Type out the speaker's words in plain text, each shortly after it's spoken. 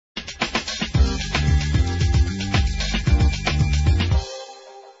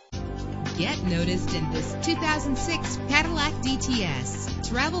Get noticed in this 2006 Cadillac DTS.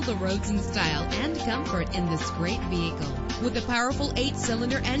 Travel the roads in style and comfort in this great vehicle. With a powerful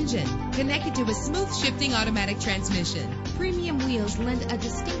 8-cylinder engine connected to a smooth shifting automatic transmission, premium wheels lend a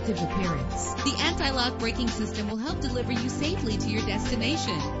distinctive appearance. The anti-lock braking system will help deliver you safely to your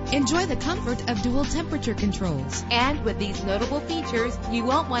destination. Enjoy the comfort of dual temperature controls. And with these notable features, you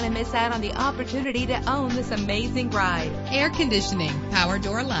won't want to miss out on the opportunity to own this amazing ride. Air conditioning, power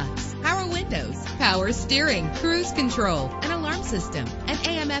door locks, power windows, power steering, cruise control, an alarm system, an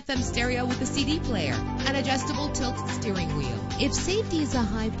AM/FM stereo with a CD player, an adjustable tilt steering wheel. If safety is a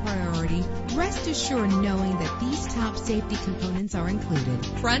high priority, rest assured knowing that these top safety components are included: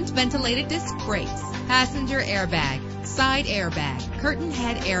 front ventilated disc brakes, passenger airbag, side airbag, curtain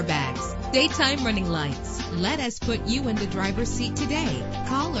head airbags, daytime running lights. Let us put you in the driver's seat today.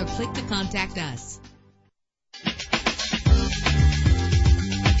 Call or click to contact us.